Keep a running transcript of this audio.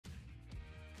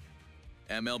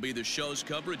MLB The Show's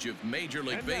coverage of Major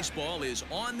League Baseball is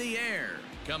on the air.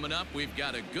 Coming up, we've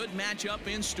got a good matchup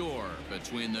in store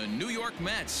between the New York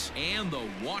Mets and the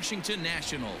Washington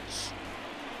Nationals.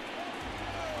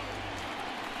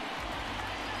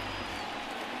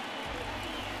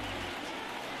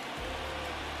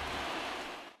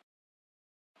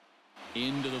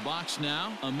 Into the box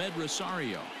now, Ahmed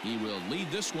Rosario. He will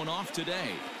lead this one off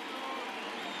today.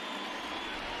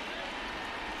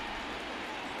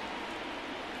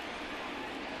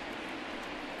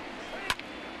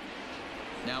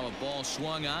 Now a ball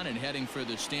swung on and heading for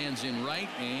the stands in right,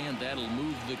 and that'll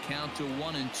move the count to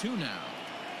 1-2 now.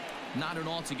 Not an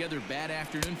altogether bad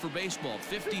afternoon for baseball.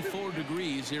 54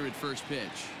 degrees here at first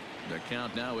pitch. The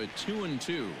count now at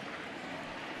 2-2.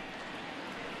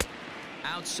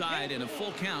 Outside and a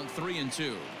full count,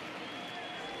 3-2.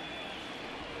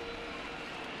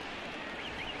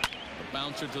 A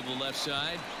bouncer to the left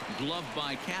side, gloved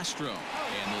by Castro,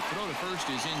 and the throw to first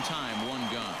is in time, one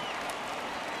gone.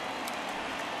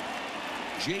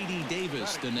 J.D.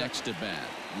 Davis the next to bat.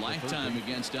 Lifetime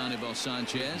against Anibal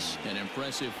Sanchez. An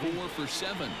impressive 4 for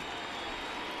 7.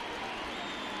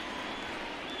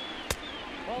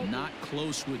 Not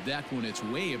close with that one. It's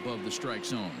way above the strike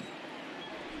zone.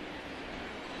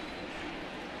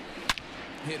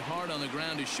 Hit hard on the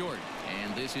ground to short.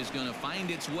 And this is going to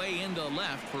find its way into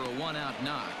left for a one-out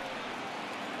knock.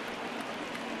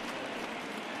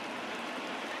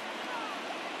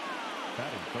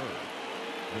 Batting third,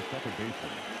 the second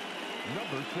baseman,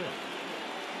 number 6.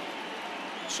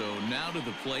 So now to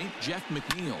the plate, Jeff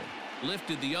McNeil.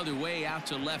 Lifted the other way out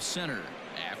to left center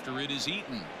after it is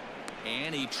Eaton.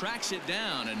 And he tracks it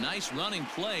down. A nice running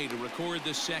play to record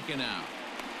the second out.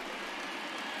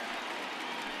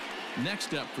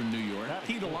 Next up for New York,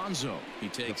 Pete Alonso. He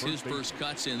takes his first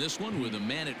cuts in this one with a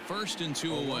man at first and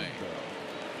 2 away.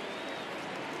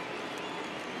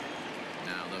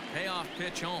 Now the payoff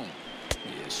pitch home.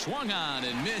 He is swung on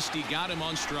and missed. He got him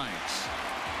on strikes.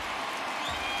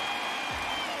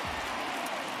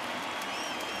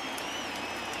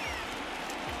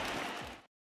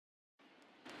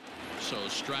 So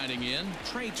striding in,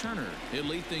 Trey Turner. He'll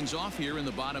lead things off here in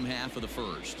the bottom half of the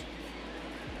first.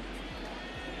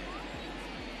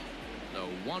 The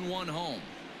 1-1 home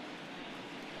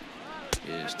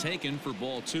is taken for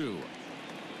ball 2.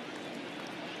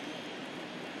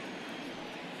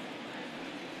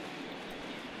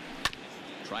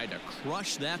 Tried to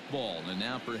crush that ball and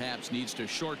now perhaps needs to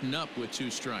shorten up with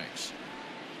 2 strikes.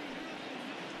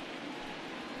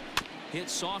 Hit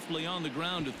softly on the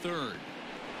ground to third.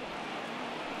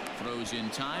 Throws in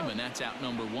time, and that's out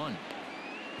number 1.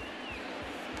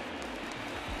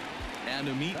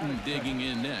 Adam Eaton digging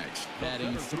in next,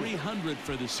 batting 300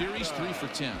 for the series, 3 for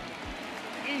 10.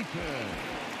 Eaton.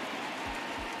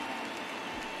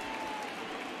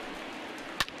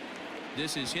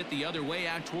 This is hit the other way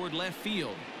out toward left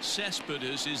field.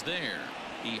 Cespedes is there.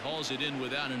 He hauls it in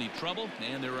without any trouble,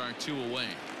 and there are 2 away.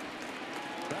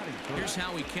 Here's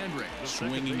Howie Kendrick,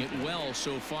 swinging it well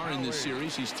so far in this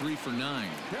series. He's 3 for 9.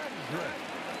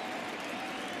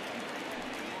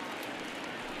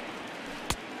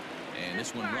 And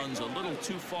this one runs a little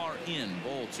too far in,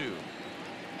 ball 2.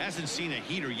 Hasn't seen a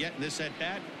heater yet in this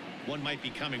at-bat. One might be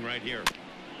coming right here.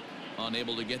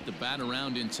 Unable to get the bat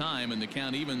around in time, and the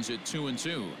count evens at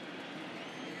 2-2.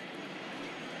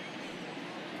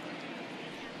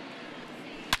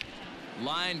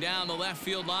 Line down the left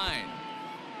field line,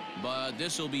 but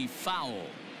this will be foul.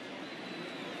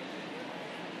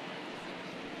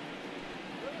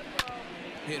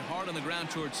 Hit hard on the ground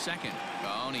towards second.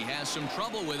 Oh, and he has some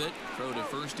trouble with it. Throw to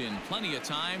first in plenty of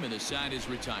time, and the side is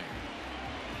retired.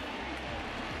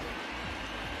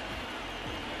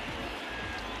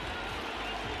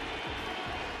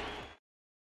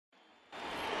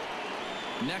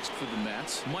 Next for the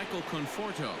Mets, Michael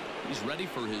Conforto. He's ready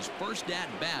for his first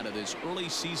at-bat of this early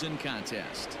season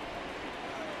contest.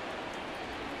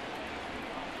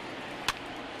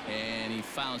 And he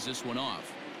fouls this one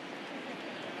off.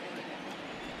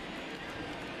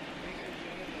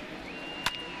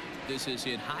 This is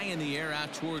hit high in the air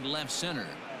out toward left center.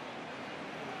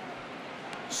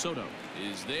 Soto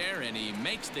is there, and he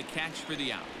makes the catch for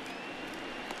the out.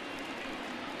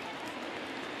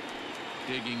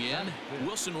 Digging in,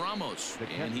 Wilson Ramos,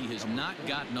 and he has not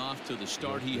gotten off to the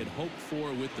start he had hoped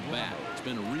for with the bat. It's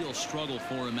been a real struggle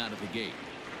for him out of the gate.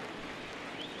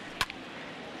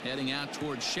 Heading out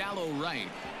toward shallow right.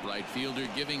 Right fielder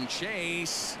giving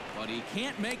chase, but he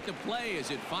can't make the play as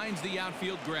it finds the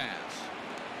outfield grass.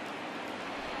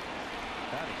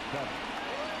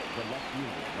 The left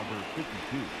fielder, number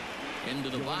 52. Into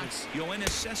the box, Yoenis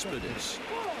Cespedes.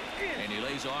 And he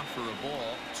lays off for a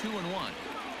ball, 2-1.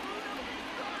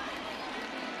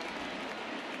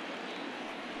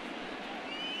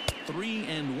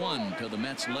 3-1 to the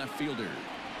Mets left fielder.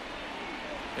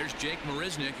 There's Jake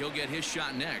Marisnick. He'll get his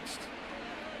shot next.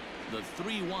 The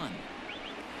 3-1.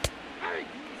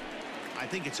 I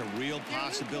think it's a real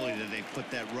possibility that they put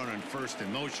that runner in first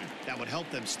in motion. That would help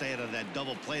them stay out of that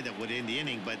double play that would end the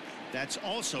inning, but that's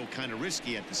also kind of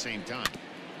risky at the same time.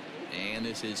 And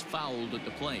this is fouled at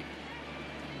the plate.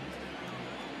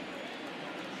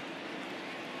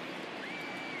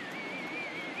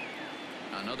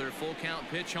 Another full count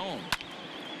pitch home.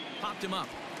 Popped him up.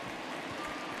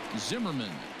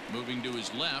 Zimmerman moving to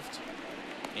his left,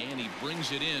 and he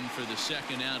brings it in for the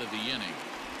second out of the inning.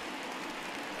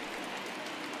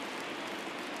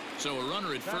 So a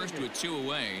runner at first with 2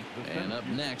 away, and up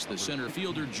next the center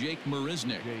fielder Jake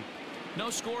Marisnick. No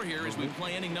score here as we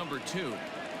play inning number 2.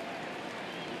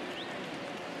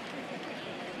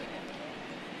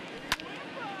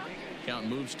 Count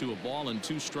moves to a ball and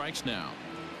 2 strikes now.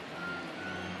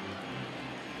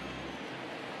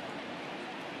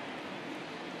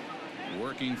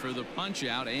 Working for the punch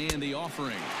out and the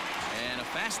offering, and a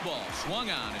fastball swung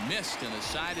on and missed, and the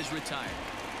side is retired.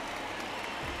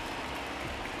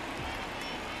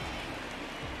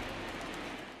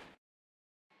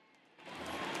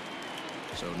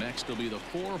 So next will be the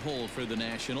 4-hole for the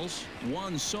Nationals.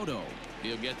 Juan Soto.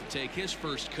 He'll get to take his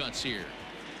first cuts here.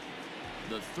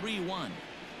 The 3-1.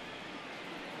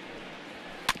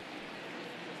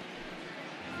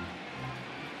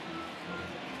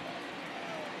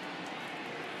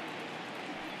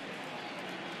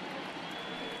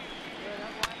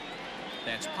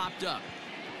 That's popped up.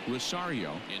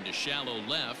 Rosario into shallow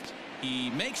left. He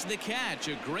makes the catch.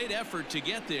 A great effort to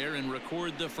get there and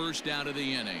record the first out of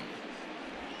the inning.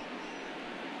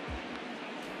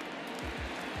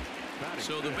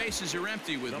 So the bases are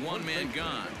empty with 1 man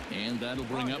gone. And that'll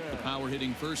bring up the power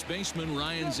hitting first baseman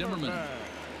Ryan Zimmerman.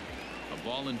 A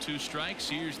ball and 2 strikes.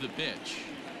 Here's the pitch.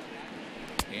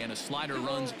 And a slider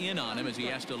runs in on him as he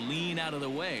has to lean out of the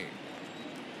way.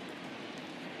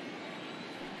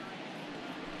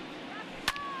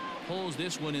 Pulls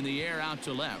this one in the air out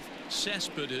to left.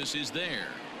 Cespedes is there.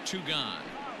 2 gone.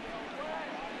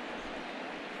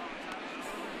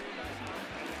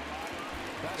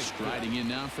 Striding in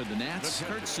now for the Nats,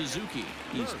 Kurt Suzuki.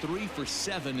 He's 3 for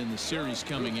 7 in the series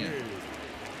coming in.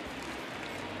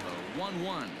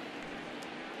 1-1.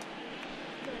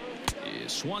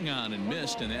 Is swung on and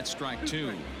missed, and that's strike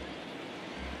 2.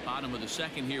 Bottom of the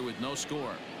second here with no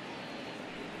score.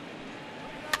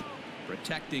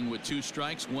 Protecting with 2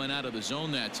 strikes, went out of the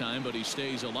zone that time, but he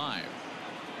stays alive.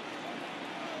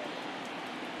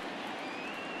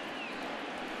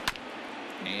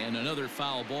 And another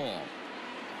foul ball.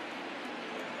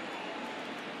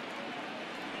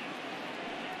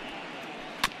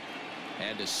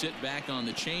 Had to sit back on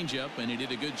the changeup, and he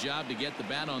did a good job to get the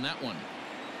bat on that one.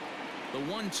 The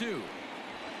 1-2.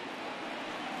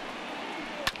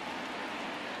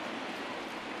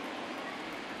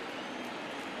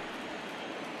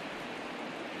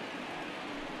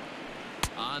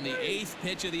 On the 8th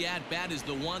pitch of the at-bat is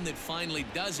the one that finally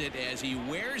does it as he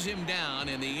wears him down,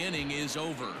 and the inning is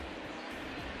over.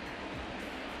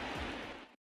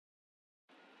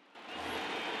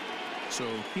 So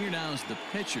here now is the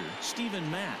pitcher, Steven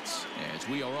Matz, as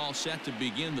we are all set to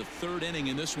begin the 3rd inning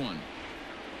in this one.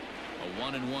 A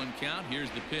 1-1 count. Here's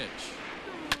the pitch.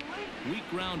 Weak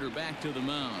grounder back to the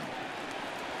mound.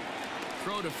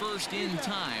 Throw to first in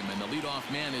time, and the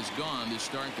leadoff man is gone to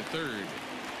start the 3rd.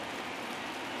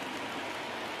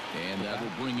 And that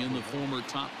will bring in the former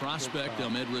top prospect,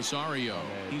 Ahmed Rosario.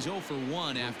 He's 0 for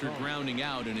 1 after grounding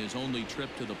out in his only trip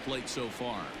to the plate so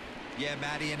far. Yeah,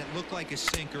 Matty, and it looked like a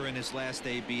sinker in his last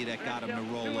AB that got him to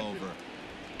roll over.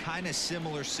 Kind of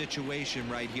similar situation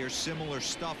right here. Similar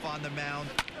stuff on the mound.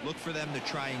 Look for them to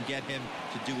try and get him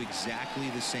to do exactly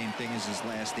the same thing as his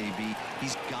last AB.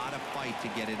 He's got to fight to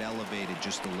get it elevated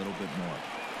just a little bit more.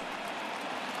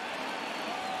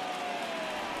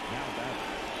 Now that's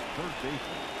first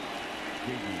baseman.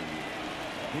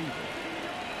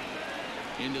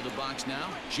 Into the box now,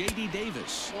 J.D.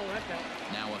 Davis.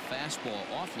 Now a fastball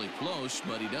awfully close,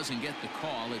 but he doesn't get the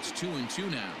call. It's 2-2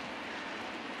 now.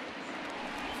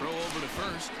 Throw over to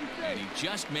first, and he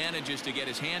just manages to get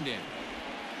his hand in.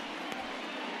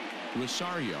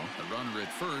 Rosario, the runner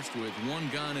at first with 1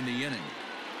 gone in the inning.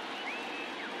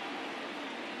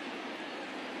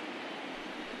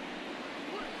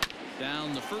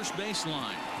 Down the first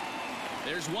baseline.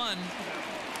 There's one.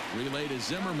 Relay to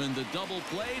Zimmerman, the double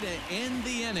play to end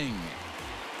the inning.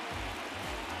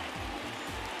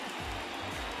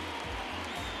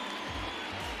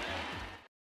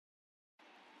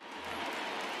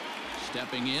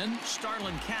 Stepping in,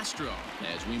 Starlin Castro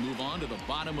as we move on to the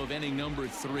bottom of inning number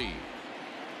 3.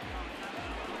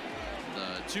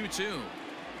 The 2-2.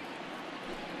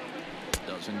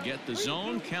 Doesn't get the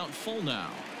zone. Count full now.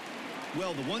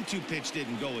 Well, the 1-2 pitch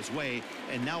didn't go his way,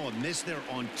 and now a miss there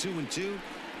on 2-2.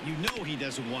 You know he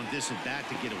doesn't want this at bat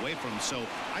to get away from him, so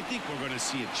I think we're going to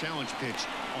see a challenge pitch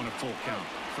on a full count.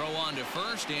 Throw on to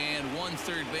first, and one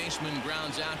third baseman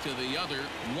grounds out to the other,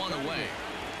 one away.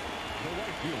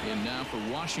 And now for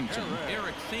Washington,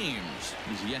 Eric Thames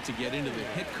is yet to get into the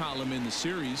hit column in the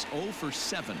series, 0 for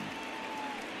 7.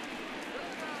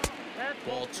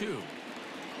 Ball 2.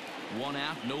 1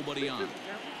 out, nobody on.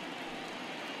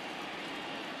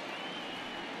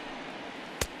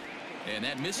 And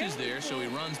that misses there, so he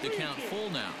runs the count full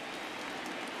now.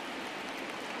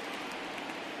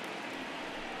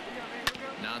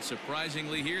 Not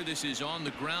surprisingly here, this is on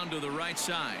the ground to the right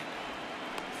side.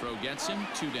 Throw gets him,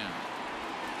 2 down.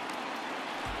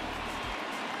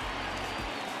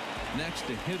 Next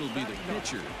to hit will be the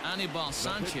pitcher, Anibal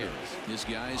Sanchez. This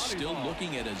guy's still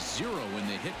looking at a 0 in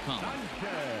the hit column.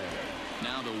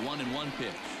 Now the 1-1 pitch.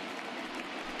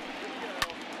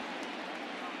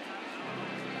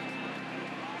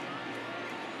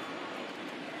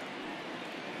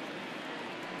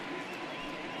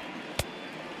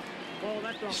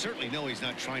 You certainly know he's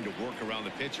not trying to work around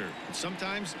the pitcher. And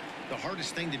sometimes the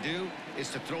hardest thing to do is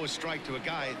to throw a strike to a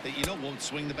guy that you know won't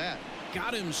swing the bat.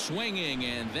 Got him swinging,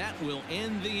 and that will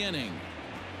end the inning.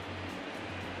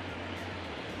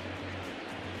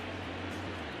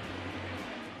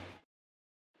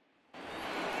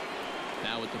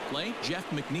 Now at the plate, Jeff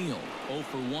McNeil. 0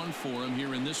 for 1 for him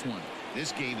here in this one.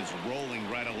 This game is rolling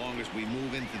right along as we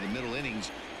move into the middle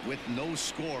innings with no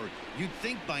score. You'd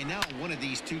think by now one of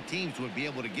these two teams would be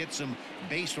able to get some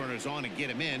base runners on and get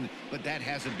them in, but that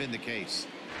hasn't been the case.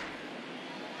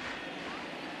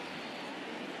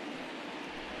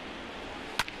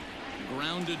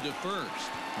 Grounded to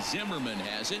first. Zimmerman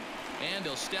has it, and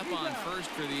he'll step on first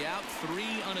for the out. 3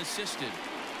 unassisted.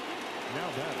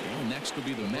 Well, next will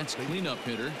be the Mets cleanup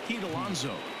hitter, Pete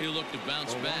Alonso. He'll look to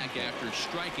bounce back after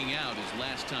striking out his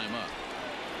last time up.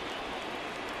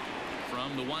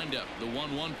 From the windup, the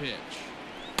 1-1 pitch.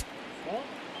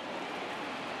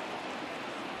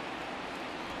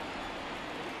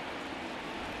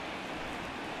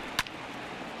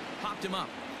 Popped him up.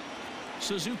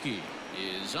 Suzuki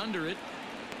is under it,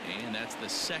 and that's the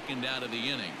second out of the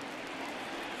inning.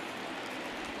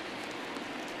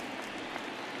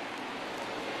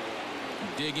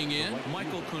 Digging in,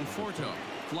 Michael Conforto.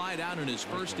 Flied out in his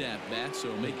first at-bat,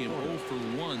 so making 0 for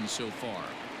 1 so far.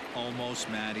 Almost,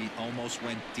 Matty. Almost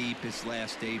went deep his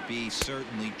last AB.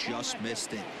 Certainly just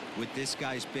missed it. With this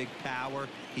guy's big power,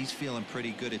 he's feeling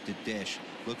pretty good at the dish.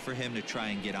 Look for him to try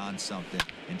and get on something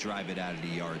and drive it out of the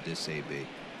yard this AB.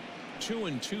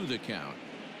 2-2 the count.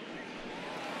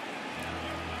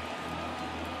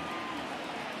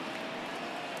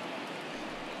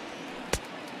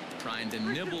 Trying to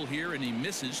nibble here, and he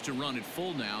misses to run it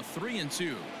full now.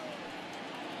 3-2.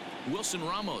 Wilson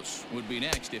Ramos would be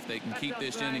next if they can keep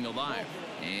this inning alive.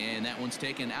 And that one's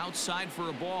taken outside for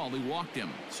a ball. He walked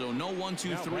him. So no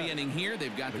 1-2-3 inning here.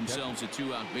 They've got themselves a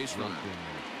 2-out base runner.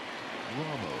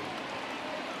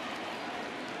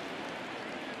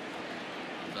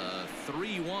 The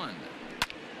 3-1.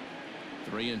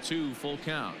 3-2 full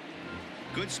count.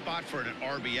 Good spot for an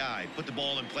RBI. Put the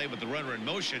ball in play with the runner in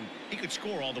motion. He could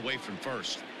score all the way from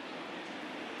first.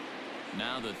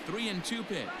 Now the 3-2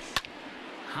 pitch.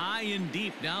 High and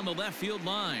deep down the left field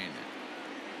line.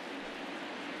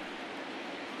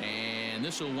 And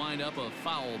this will wind up a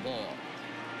foul ball.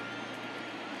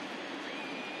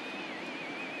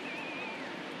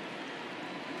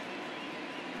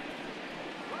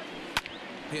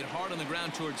 Hit hard on the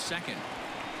ground towards second.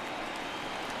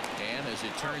 And as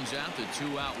it turns out, the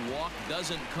 2-out walk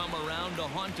doesn't come around to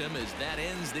haunt him as that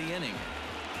ends the inning.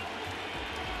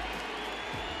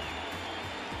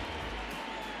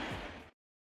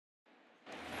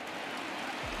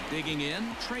 Digging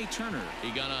in, Trey Turner. He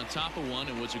got on top of one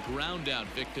and was a ground out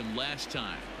victim last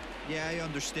time. Yeah, I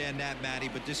understand that, Matty,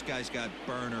 but this guy's got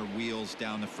burner wheels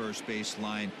down the first base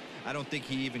line. I don't think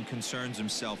he even concerns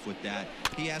himself with that.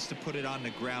 He has to put it on the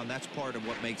ground. That's part of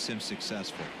what makes him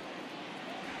successful.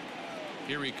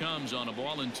 Here he comes on a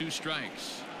ball and 2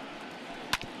 strikes.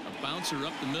 A bouncer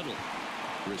up the middle.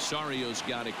 Rosario's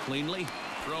got it cleanly.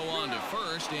 Throw on to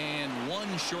first, and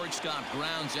one shortstop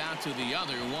grounds out to the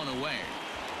other, 1 away.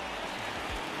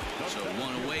 So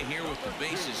 1 away here with the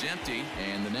bases empty,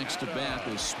 and the next to bat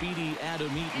is Speedy Adam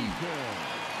Eaton.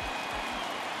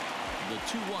 The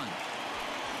 2-1.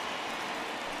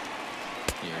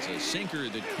 is a sinker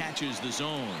that catches the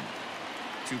zone.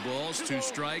 2 balls, 2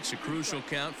 strikes, a crucial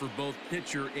count for both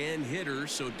pitcher and hitter.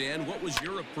 So, Dan, what was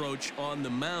your approach on the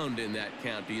mound in that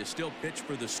count? Do you still pitch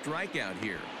for the strikeout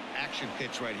here? Action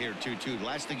pitch right here, 2-2. The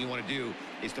last thing you want to do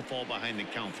is to fall behind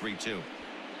and count 3-2.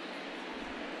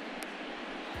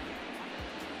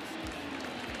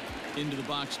 Into the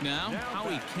box now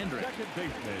Howie Kendrick. Second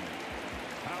baseman,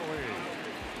 Howie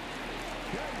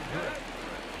Kendrick.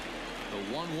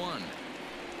 The 1-1.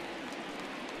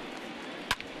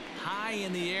 High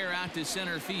in the air out to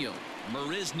center field.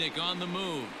 Marisnick on the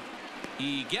move.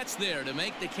 He gets there to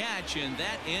make the catch, and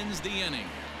that ends the inning.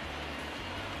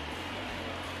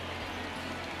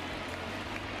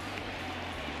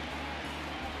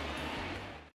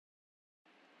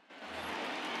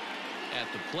 At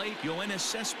the plate, Yoenis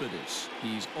Cespedes.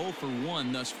 He's 0 for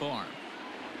 1 thus far.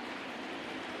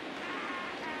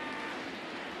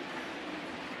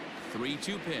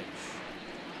 Three-two pitch.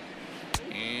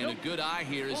 And a good eye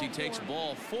here as he takes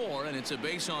ball 4, and it's a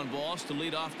base on balls to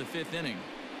lead off the 5th inning.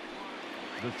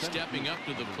 Stepping up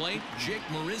to the plate, Jake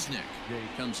Marisnick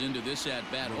comes into this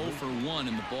at-bat 0 for 1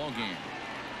 in the ballgame.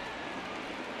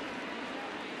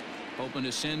 Hoping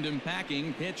to send him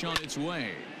packing. Pitch on its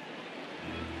way.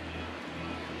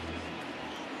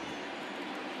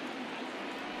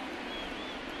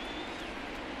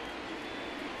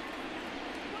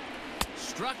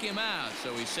 Struck him out,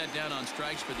 so he's set down on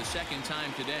strikes for the 2nd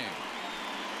time today.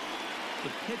 The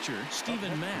pitcher,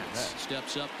 Steven Matz,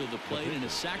 steps up to the plate in a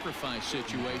sacrifice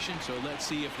situation, so let's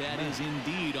see if that is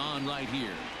indeed on right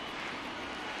here.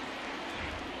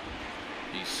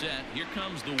 He's set. Here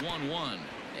comes the 1-1.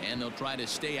 And they'll try to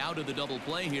stay out of the double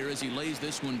play here as he lays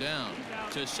this one down.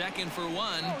 To second for 1.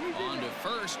 On to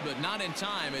first, but not in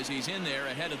time as he's in there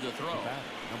ahead of the throw.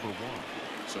 Number 1.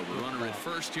 So the runner at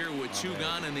first here with 2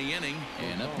 gone in the inning.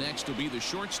 And up next will be the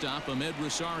shortstop, Amed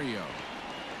Rosario.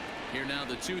 Here now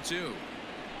the 2-2.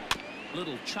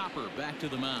 Little chopper back to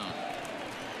the mound.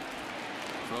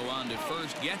 Throw on to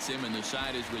first gets him, and the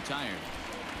side is retired.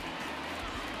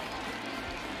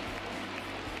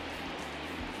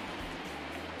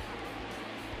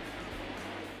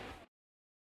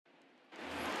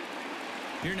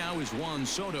 Here now is Juan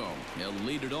Soto. He'll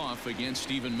lead it off against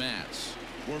Steven Matz.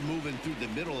 We're moving through the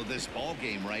middle of this ball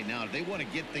game right now. If they want to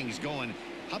get things going,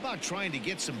 how about trying to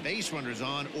get some base runners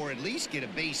on, or at least get a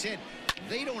base hit?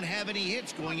 They don't have any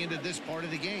hits going into this part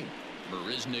of the game.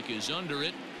 Marisnick is under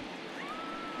it.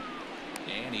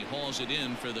 And he hauls it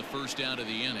in for the first out of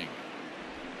the inning.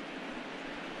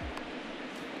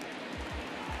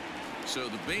 So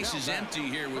the base is empty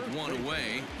here with 1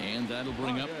 away. And that'll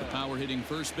bring up the power hitting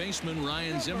first baseman,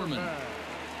 Ryan Zimmerman.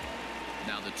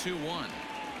 Now the 2-1.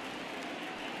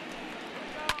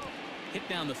 Hit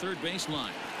down the third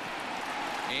baseline.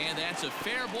 And that's a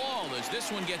fair ball as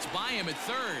this one gets by him at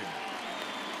third.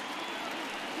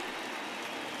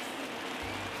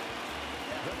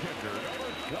 The pitcher,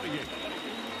 number 28,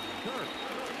 Kurt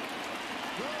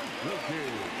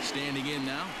Suzuki. Standing in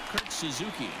now, Kurt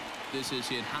Suzuki. This is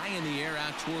hit high in the air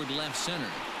out toward left center.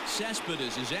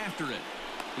 Cespedes is after it.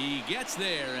 He gets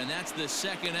there, and that's the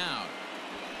 2nd out.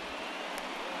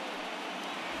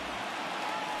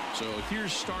 So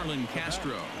here's Starlin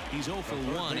Castro. He's 0 for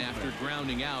 1 after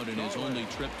grounding out in his only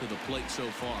trip to the plate so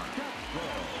far.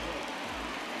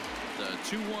 The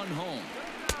 2-1 home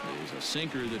is a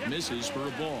sinker that misses for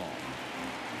a ball.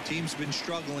 Team's been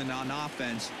struggling on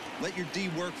offense. Let your D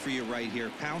work for you right here.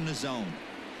 Pound the zone.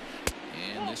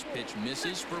 And this pitch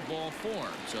misses for ball 4.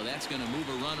 So that's going to move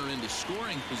a runner into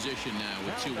scoring position now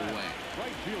with 2 away.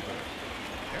 Right fielder.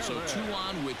 So 2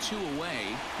 on with 2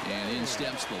 away, and in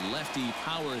steps the lefty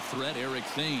power threat Eric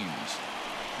Thames.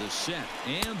 The set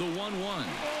and the 1-1.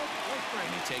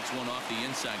 And he takes one off the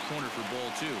inside corner for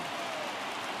ball 2.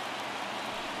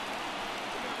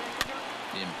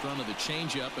 In front of the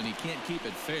changeup, and he can't keep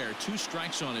it fair. 2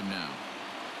 strikes on him now.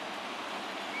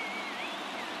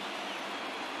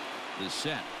 The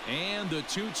set and the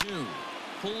 2-2.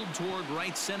 Pulled toward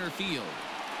right center field.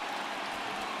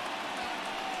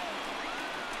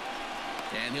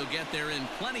 And he'll get there in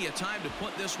plenty of time to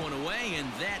put this one away, and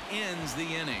that ends the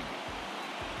inning.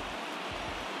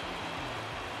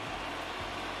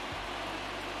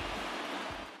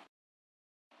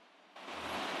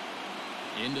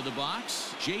 Into the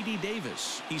box, J.D.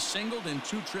 Davis. He's singled in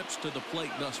 2 trips to the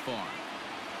plate thus far.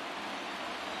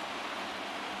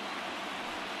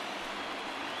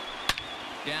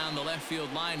 Down the left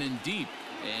field line and deep.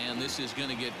 And this is going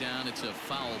to get down. It's a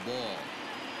foul ball.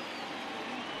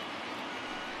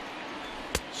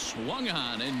 Swung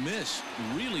on and missed.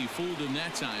 Really fooled him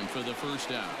that time for the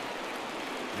first out.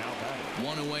 Now batting.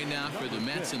 One away now for the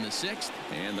Mets in the 6th,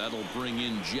 and that'll bring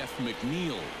in Jeff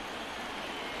McNeil.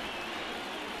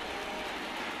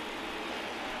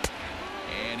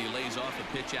 And he lays off a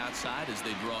pitch outside as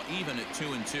they draw even at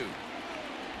 2-2.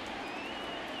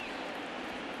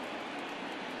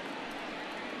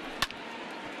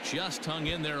 Just hung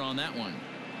in there on that one.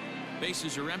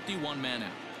 Bases are empty, one man out.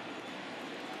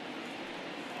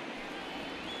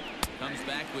 Comes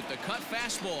back with the cut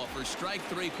fastball for strike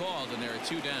 3 called, and there are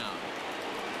 2 down.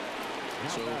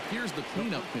 So here's the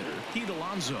cleanup hitter, Pete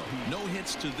Alonso. No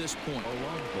hits to this point.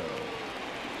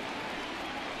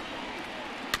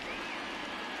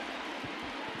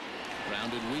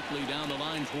 Grounded weakly down the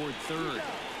line toward third.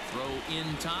 Throw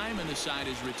in time, and the side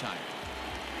is retired.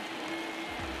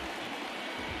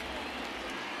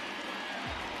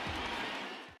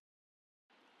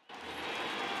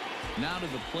 Now to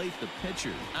the plate, the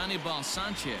pitcher, Anibal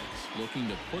Sanchez, looking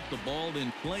to put the ball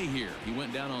in play here. He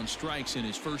went down on strikes in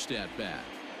his first at-bat.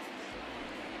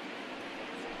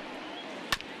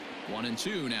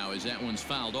 1-2 now as that one's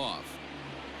fouled off.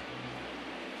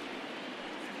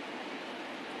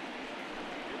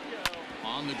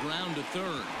 On the ground to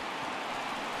third.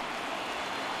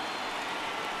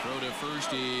 Throw to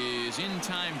first is in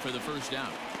time for the first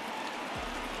out.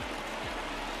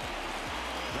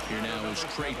 Here now is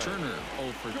Trey Turner,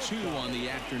 0 for 2 on the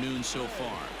afternoon so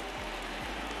far.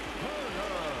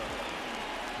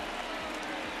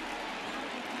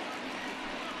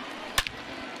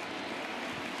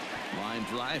 Line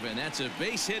drive, and that's a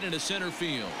base hit into center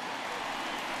field.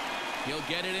 He'll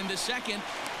get it into second,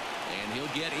 and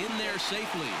he'll get in there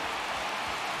safely.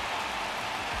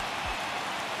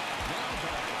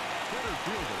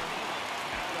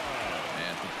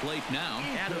 At the plate now,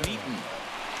 Adam Eaton.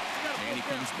 And he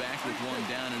comes back with one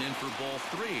down and in for ball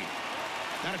 3.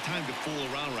 Not a time to fool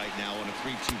around right now on a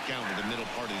 3-2 count with the middle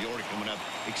part of the order coming up.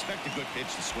 Expect a good pitch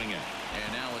to swing at.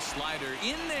 And now a slider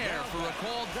in there for a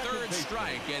called third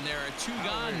strike, and there are 2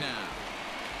 gone now.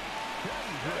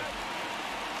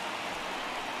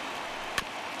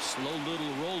 Slow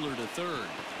little roller to third.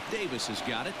 Davis has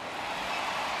got it.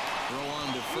 Throw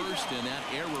on to first, and that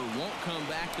error won't come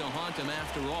back to haunt him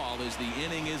after all as the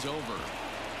inning is over.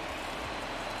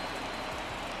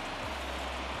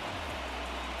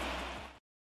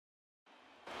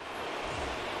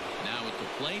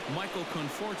 Plate, Michael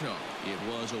Conforto. It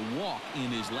was a walk in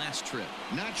his last trip.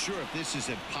 Not sure if this is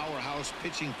a powerhouse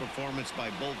pitching performance by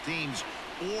both teams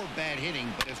or bad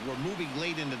hitting, but as we're moving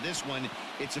late into this one,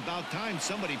 it's about time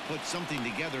somebody puts something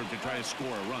together to try to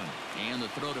score a run. And the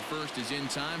throw to first is in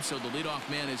time, so the leadoff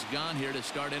man is gone here to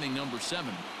start inning number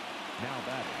 7. Now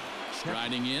batting.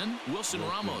 Striding in, Wilson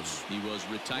Ramos. He was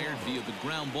retired via the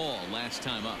ground ball last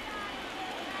time up.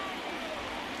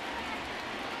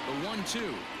 The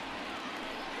 1-2.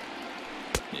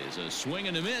 Is a swing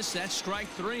and a miss. That's strike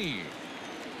 3.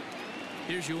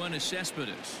 Here's Yoenis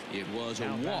Cespedes. It was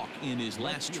a walk in his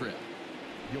last trip.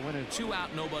 2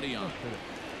 out, nobody on.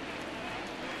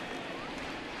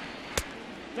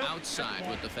 Outside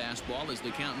with the fastball as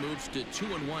the count moves to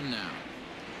 2-1 now.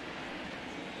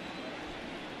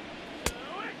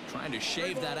 Trying to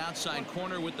shave that outside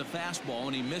corner with the fastball,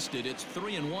 and he missed it. It's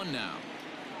 3-1 now.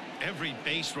 Every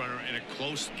base runner in a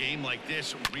close game like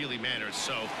this really matters,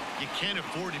 so you can't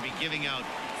afford to be giving out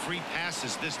free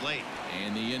passes this late.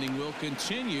 And the inning will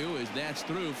continue as that's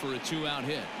through for a 2-out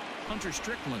hit. Hunter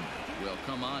Strickland will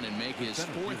come on and make his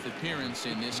 4th appearance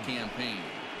in this campaign.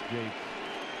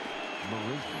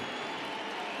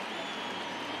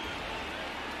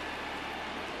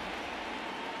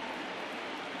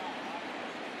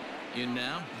 In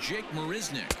now, Jake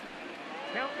Marisnick.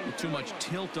 Too much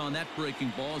tilt on that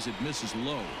breaking ball as it misses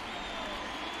low.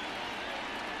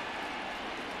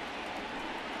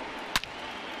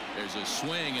 There's a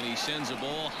swing, and he sends a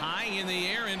ball high in the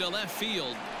air into left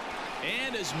field.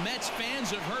 And as Mets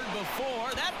fans have heard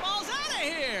before, that ball's out of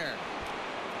here.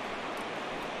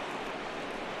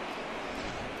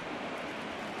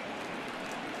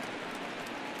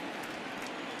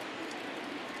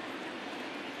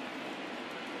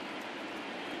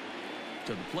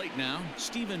 To the plate now,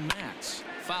 Steven Matz,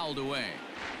 fouled away.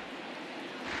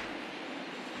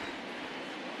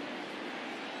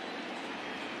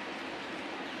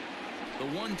 The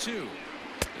 1-2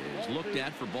 is looked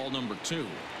at for ball number 2.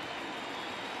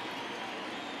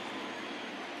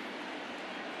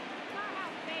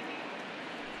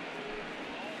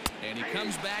 And he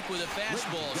comes back with a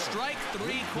fastball. Strike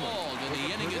 3 called, and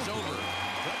the inning is over.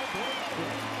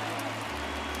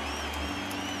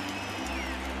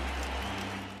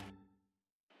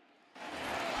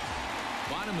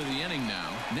 Bottom of the inning now.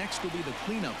 Next will be the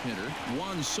cleanup hitter,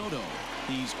 Juan Soto.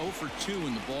 He's 0 for 2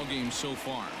 in the ballgame so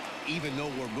far. Even though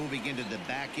we're moving into the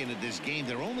back end of this game,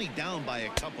 they're only down by a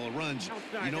couple of runs.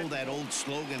 You know that old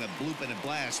slogan, a bloop and a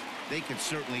blast? They could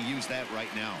certainly use that right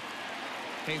now.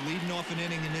 Hey, leading off an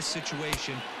inning in this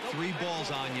situation, 3 balls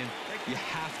on you. You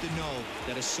have to know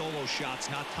that a solo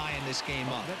shot's not tying this game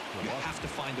up. You have to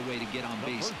find a way to get on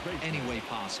base any way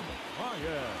possible.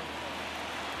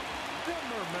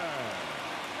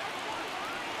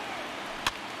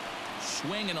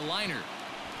 Swing and a liner.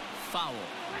 Foul.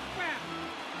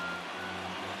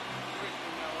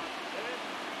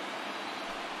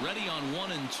 Ready on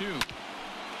 1 and 2.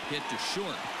 Hit to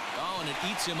short. Oh, and it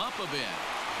eats him up a bit.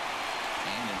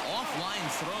 And an offline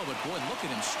throw, but boy, look at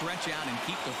him stretch out and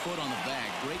keep the foot on the bag.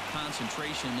 Great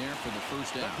concentration there for the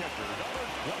first out.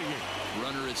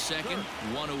 Runner at second,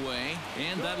 1 away,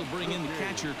 and that'll bring in the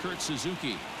catcher, Kurt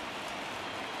Suzuki.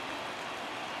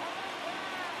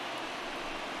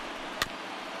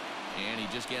 And he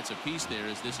just gets a piece there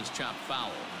as this is chopped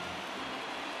foul.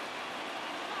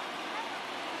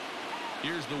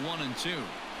 Here's the 1 and 2.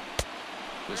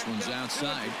 This one's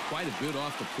outside, quite a bit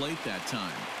off the plate that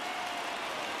time.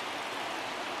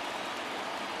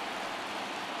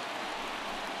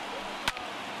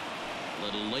 A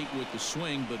little late with the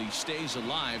swing, but he stays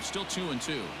alive. Still 2 and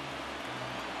 2.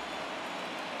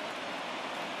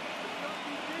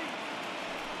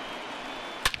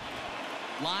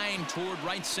 Line toward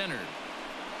right center.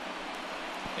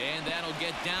 And that'll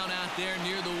get down out there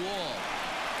near the wall.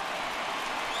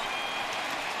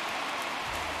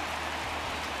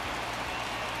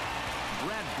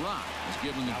 Brad Brock is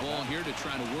given the ball here to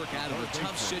try to work out of a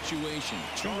tough situation.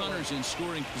 2 runners in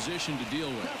scoring position to deal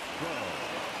with.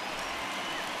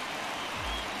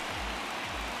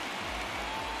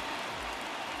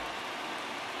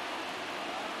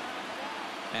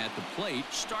 At the plate,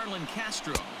 Starlin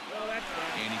Castro.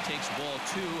 And he takes ball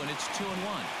 2, and it's 2 and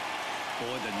 1.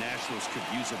 Boy, the Nationals could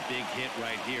use a big hit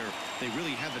right here. They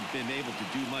really haven't been able to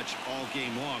do much all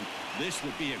game long. This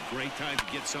would be a great time to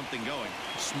get something going.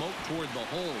 Smoke toward the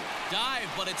hole. Dive,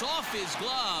 but it's off his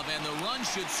glove, and the run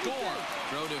should score.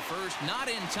 Throw to first, not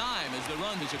in time as the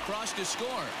run is across to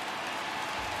score.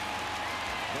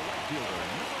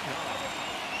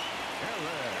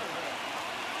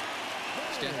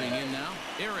 Stepping in now,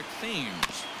 Eric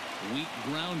Thames. Weak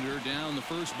grounder down the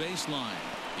first baseline.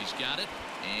 He's got it,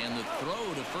 and the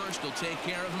throw to first will take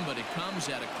care of him, but it comes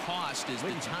at a cost as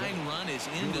the tying run is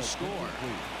in to score.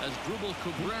 As Drupal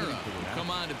Cabrera will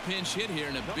come on to pinch hit here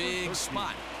in a big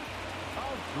spot.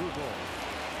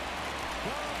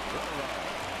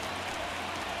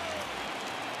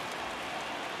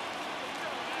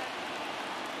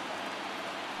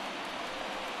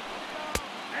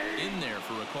 In there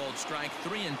for a called strike.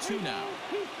 3 and 2 now.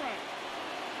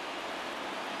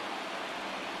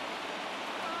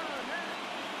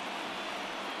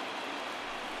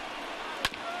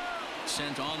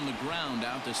 Sent on the ground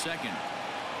out to second.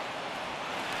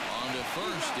 On to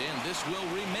first, and this will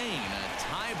remain a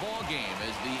tie ball game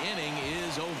as the inning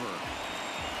is over.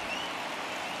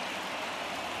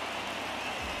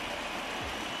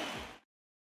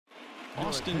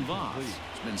 Austin Voth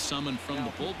has been summoned from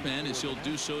the bullpen as he'll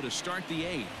do so to start the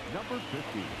 8th. Number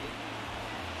 50.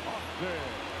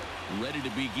 Ready to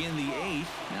begin the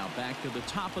 8th. Now back to the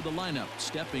top of the lineup.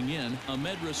 Stepping in,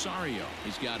 Ahmed Rosario.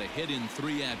 He's got a hit in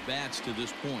 3 at-bats to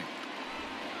this point.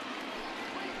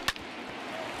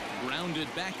 Grounded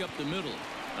back up the middle.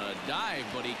 A dive,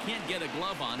 but he can't get a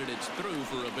glove on it. It's through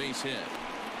for a base hit.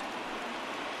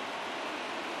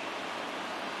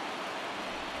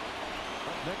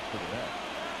 Next to that,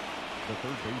 the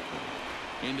third baseman.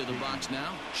 Into the box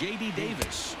now, J.D.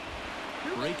 Davis.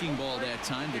 Breaking ball that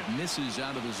time that misses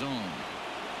out of the zone.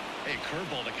 Hey,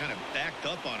 curveball that kind of backed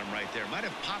up on him right there. Might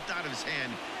have popped out of his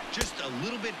hand just a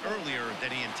little bit earlier than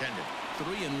he intended.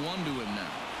 3 and 1 to him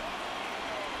now.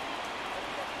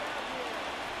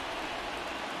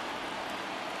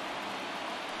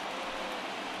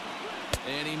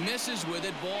 And he misses with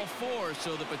it, ball 4.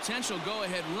 So the potential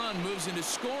go-ahead run moves into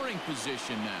scoring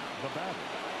position now. The batter.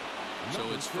 So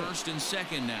it's first and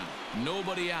second now.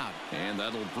 Nobody out. And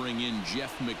that'll bring in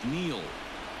Jeff McNeil.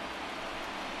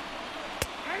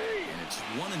 And it's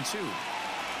 1 and 2.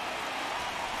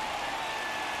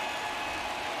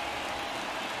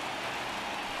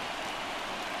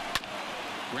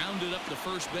 Grounded up the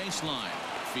first baseline.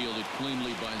 Fielded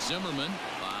cleanly by Zimmerman.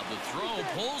 While the throw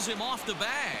pulls him off the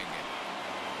bag.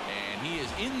 And he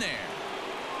is in there.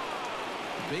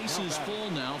 Bases full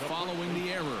now following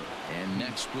the error. And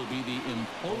next will be the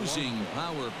imposing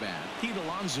power bat, Pete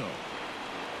Alonso.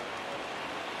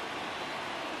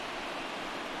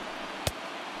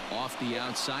 Off the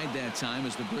outside that time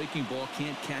as the breaking ball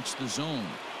can't catch the zone.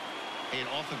 It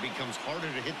often becomes harder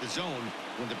to hit the zone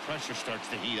when the pressure starts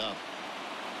to heat up.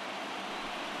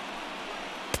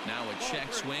 Now a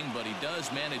check swing, but he does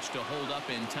manage to hold up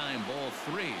in time. Ball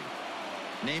 3.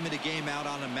 Name of the game out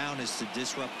on the mound is to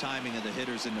disrupt timing of the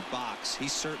hitters in the box.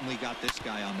 He's certainly got this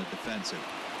guy on the defensive.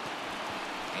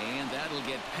 And that'll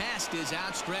get past his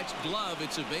outstretched glove.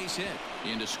 It's a base hit.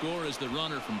 In to score is the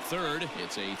runner from third.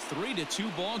 It's a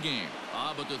 3-2 ball game.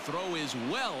 But the throw is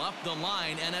well up the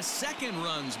line, and a second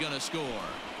run's going to score.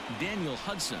 Daniel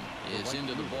Hudson is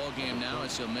into the ball game now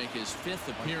as he'll make his 5th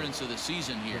appearance of the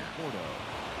season here.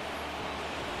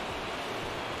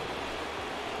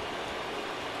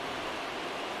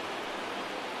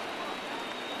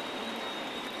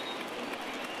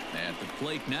 At the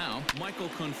plate now, Michael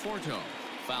Conforto.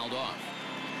 Fouled off.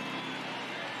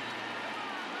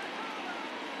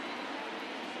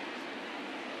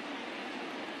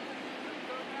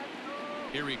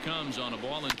 Here he comes on a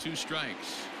ball and 2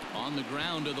 strikes. On the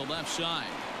ground to the left side.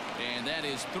 And that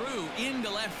is through into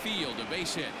left field. A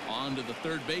base hit onto the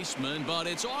third baseman, but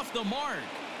it's off the mark.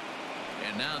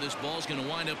 And now this ball's going to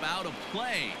wind up out of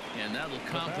play. And that'll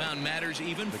compound matters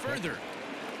even further.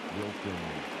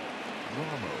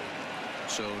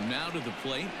 So now to the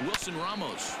plate, Wilson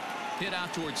Ramos. Hit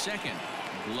out towards second.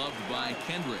 Gloved by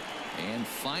Kendrick. And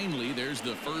finally, there's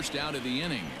the first out of the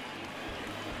inning.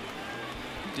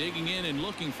 Digging in and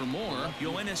looking for more,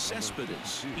 Yoenis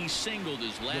Cespedes. He singled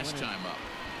his last time up.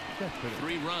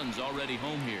 3 runs already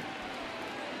home here.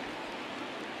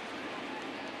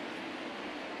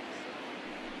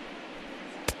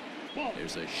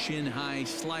 There's a shin-high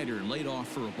slider laid off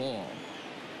for a ball.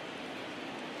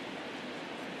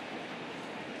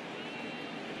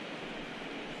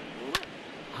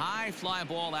 High fly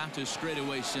ball out to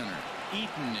straightaway center.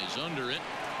 Eaton is under it.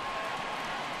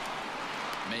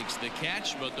 Makes the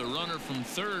catch, but the runner from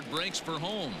third breaks for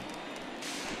home.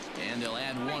 And they'll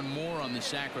add one more on the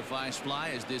sacrifice fly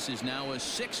as this is now a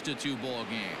 6-2 ball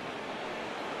game.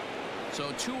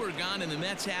 So 2 are gone in the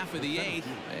Mets half of the 8th.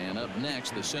 And up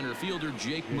next, the center fielder,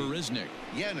 Jake Marisnick.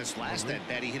 Yeah, in his last at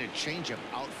bat, he hit a changeup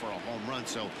out for a home run.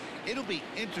 So it'll be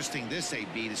interesting this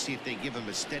AB to see if they give him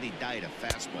a steady diet of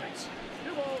fastballs.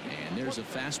 And there's a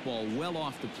fastball well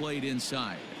off the plate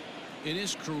inside. In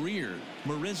his career,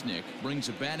 Marisnick brings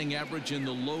a batting average in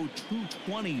the low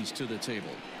 220s to the table.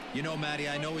 You know, Matty,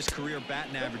 I know his career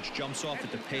batting average jumps off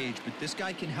at the page, but this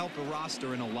guy can help a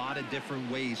roster in a lot of different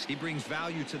ways. He brings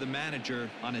value to the manager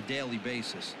on a daily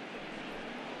basis.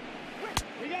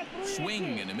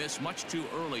 Swing and a miss much too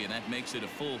early, and that makes it a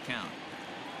full count.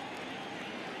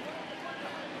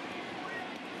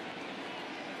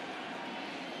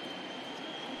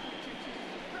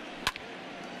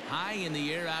 High in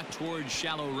the air out towards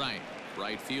shallow right.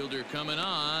 Right fielder coming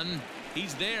on.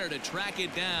 He's there to track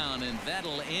it down, and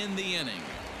that'll end the inning.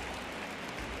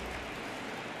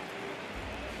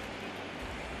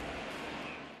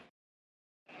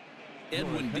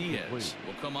 Edwin Diaz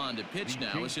will come on to pitch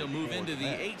now as he'll move into the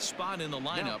 8th spot in the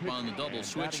lineup on the double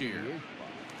switch here.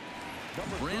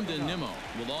 Brandon Nimmo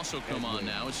will also come on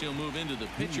now as he'll move into the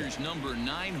pitcher's number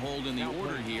 9 hold in the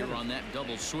order here on that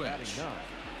double switch.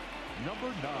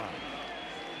 Number 9,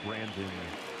 Brandon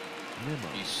Nimmo.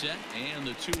 He's set, and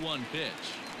the 2-1 pitch.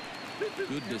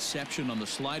 Good deception on the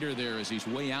slider there as he's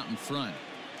way out in front.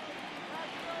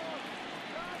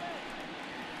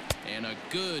 And a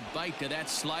good bite to that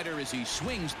slider as he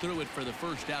swings through it for the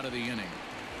first out of the inning.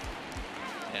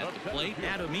 At the plate,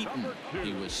 Adam Eaton.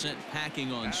 He was sent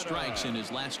packing on strikes in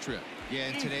his last trip. Yeah,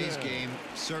 in today's game,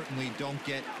 certainly don't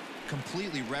get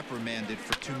completely reprimanded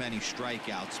for too many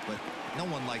strikeouts, but no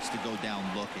one likes to go down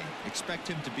looking. Expect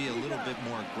him to be a little bit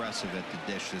more aggressive at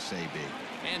the dish this AB.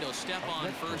 And he'll step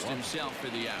on first himself for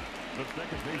the out. The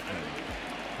second baseman,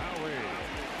 Howie.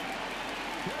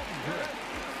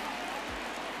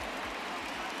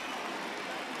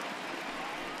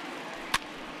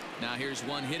 Now here's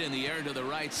one hit in the air to the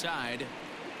right side.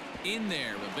 In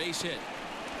there, a base hit.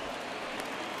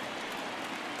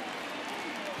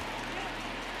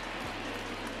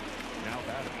 Now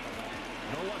batting,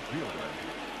 no left fielder.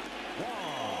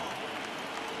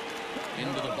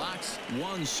 Into the box,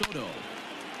 Juan Soto.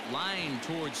 Line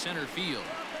towards center field.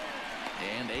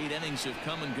 And 8 innings have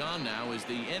come and gone now as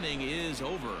the inning is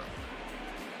over.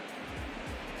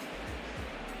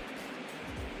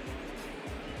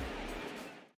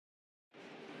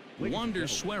 Wander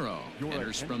Suero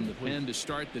enters from the pen to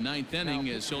start the 9th inning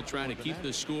as he'll try to keep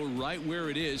the score right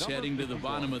where it is heading to the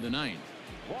bottom of the 9th.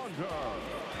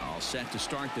 All set to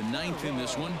start the 9th in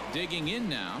this one. Digging in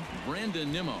now,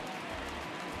 Brandon Nimmo.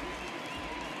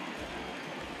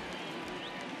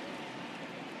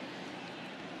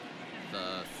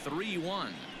 3-1.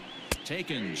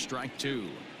 Taken, strike 2.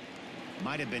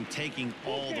 Might have been taking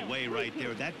all the way right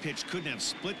there. That pitch couldn't have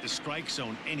split the strike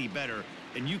zone any better,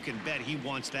 and you can bet he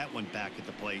wants that one back at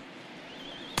the plate.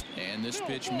 And this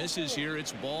pitch misses here.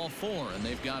 It's ball 4, and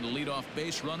they've got a leadoff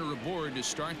base runner aboard to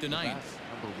start the ninth.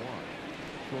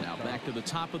 Now back to the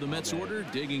top of the Mets order,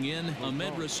 digging in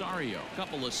Ahmed Rosario. A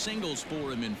couple of singles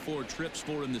for him in 4 trips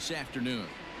for him this afternoon.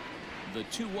 The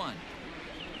 2-1.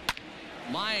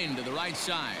 Line to the right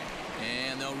side.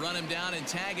 And they'll run him down and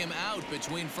tag him out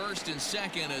between first and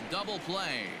second. A double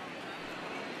play.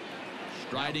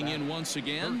 Striding in once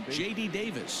again, J.D.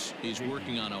 Davis. He's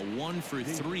working on a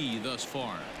 1-for-3 thus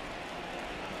far.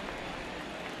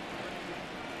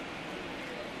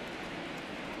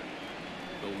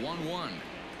 The 1-1.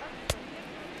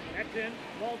 That's in.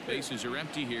 Ball 2. Bases are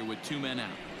empty here with 2 men out.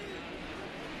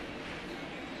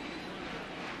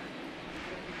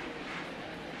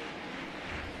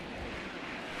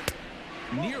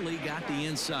 Nearly got the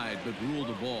inside, but ruled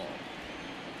the ball.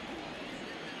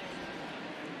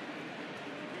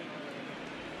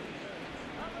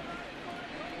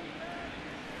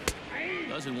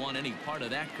 Doesn't want any part of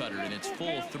that cutter, and it's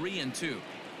full 3-2.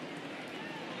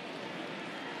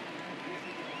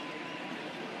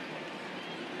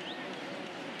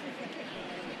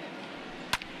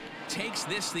 Takes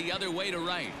this the other way to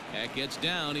right. That gets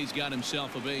down. He's got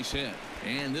himself a base hit.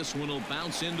 And this one will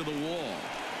bounce into the wall.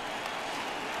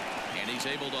 And he's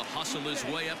able to hustle his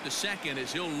way up to second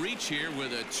as he'll reach here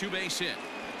with a 2-base hit.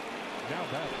 Now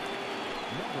batting,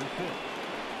 number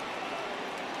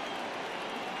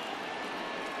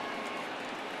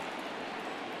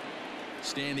 6.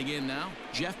 Standing in now,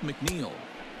 Jeff McNeil.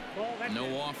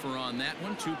 No offer on that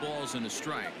one. 2 balls and a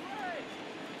strike.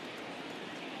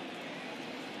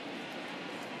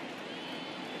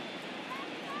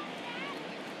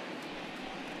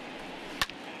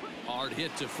 Hard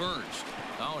hit to first.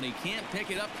 Oh, and he can't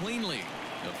pick it up cleanly.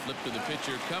 A flip to the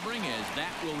pitcher covering as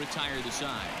that will retire the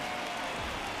side.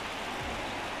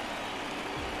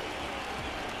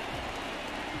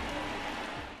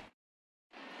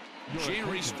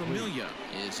 Jeurys Familia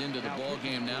is into the ball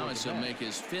game now as he'll make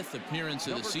his 5th appearance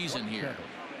of the season here.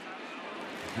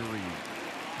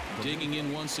 Digging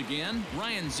in once again,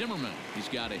 Ryan Zimmerman. He's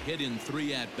got a hit in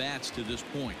 3 at-bats to this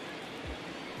point.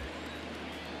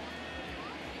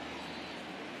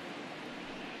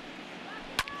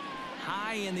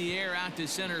 High in the air out to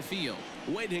center field.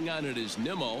 Waiting on it is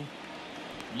Nimmo.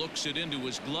 Looks it into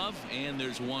his glove, and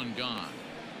there's one gone.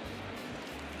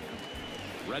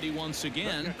 Ready once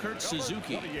again, Kurt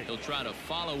Suzuki. He'll try to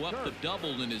follow up the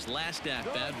double in his last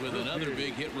at-bat with another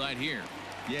big hit right here.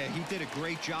 Yeah, he did a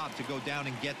great job to go down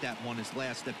and get that one his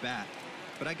last at-bat.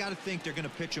 But I got to think they're going to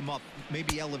pitch him up,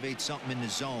 maybe elevate something in the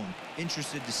zone.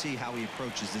 Interested to see how he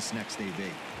approaches this next AB.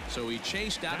 So he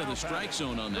chased out of the strike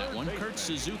zone on that one. Kurt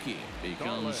Suzuki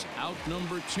becomes out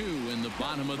number 2 in the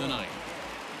bottom of the ninth.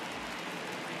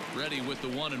 Ready with the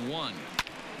 1-1.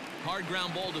 Hard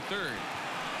ground ball to third.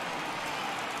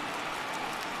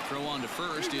 Throw on to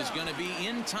first is going to be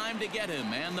in time to get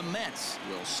him, and the Mets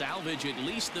will salvage at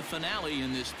least the finale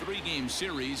in this 3-game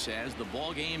series as the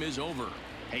ball game is over.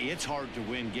 Hey, it's hard to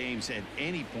win games at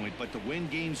any point, but to win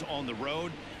games on the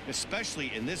road,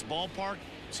 especially in this ballpark,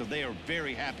 so they are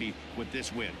very happy with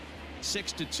this win.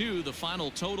 6-2 the final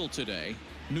total today.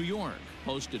 New York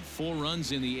posted 4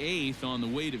 runs in the 8th on the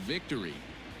way to victory.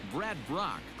 Brad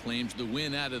Brock claims the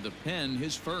win out of the pen,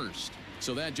 his first.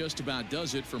 So that just about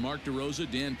does it for Mark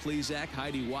DeRosa, Dan Plesac,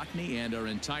 Heidi Watney, and our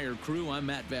entire crew. I'm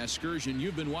Matt Vasgersian.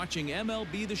 You've been watching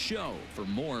MLB The Show. For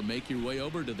more, make your way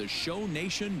over to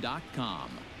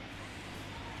theshownation.com.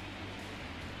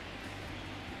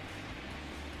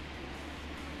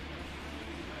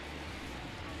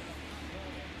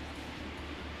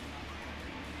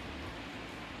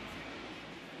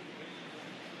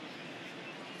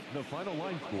 The final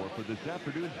line score for this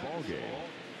afternoon's ball game.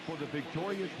 For the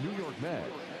victorious New York Mets,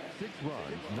 6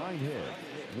 runs, 9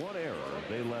 hits, 1 error.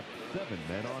 They left 7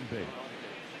 men on base.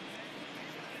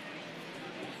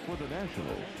 For the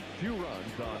Nationals, 2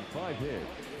 runs on 5 hits,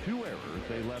 2 errors.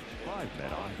 They left 5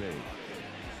 men on base.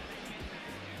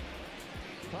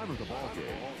 Time of the ball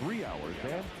game, 3 hours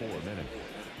and 4 minutes.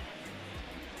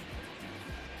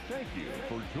 Thank you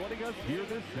for joining us here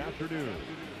this afternoon.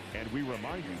 And we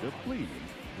remind you to please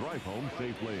drive home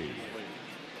safely.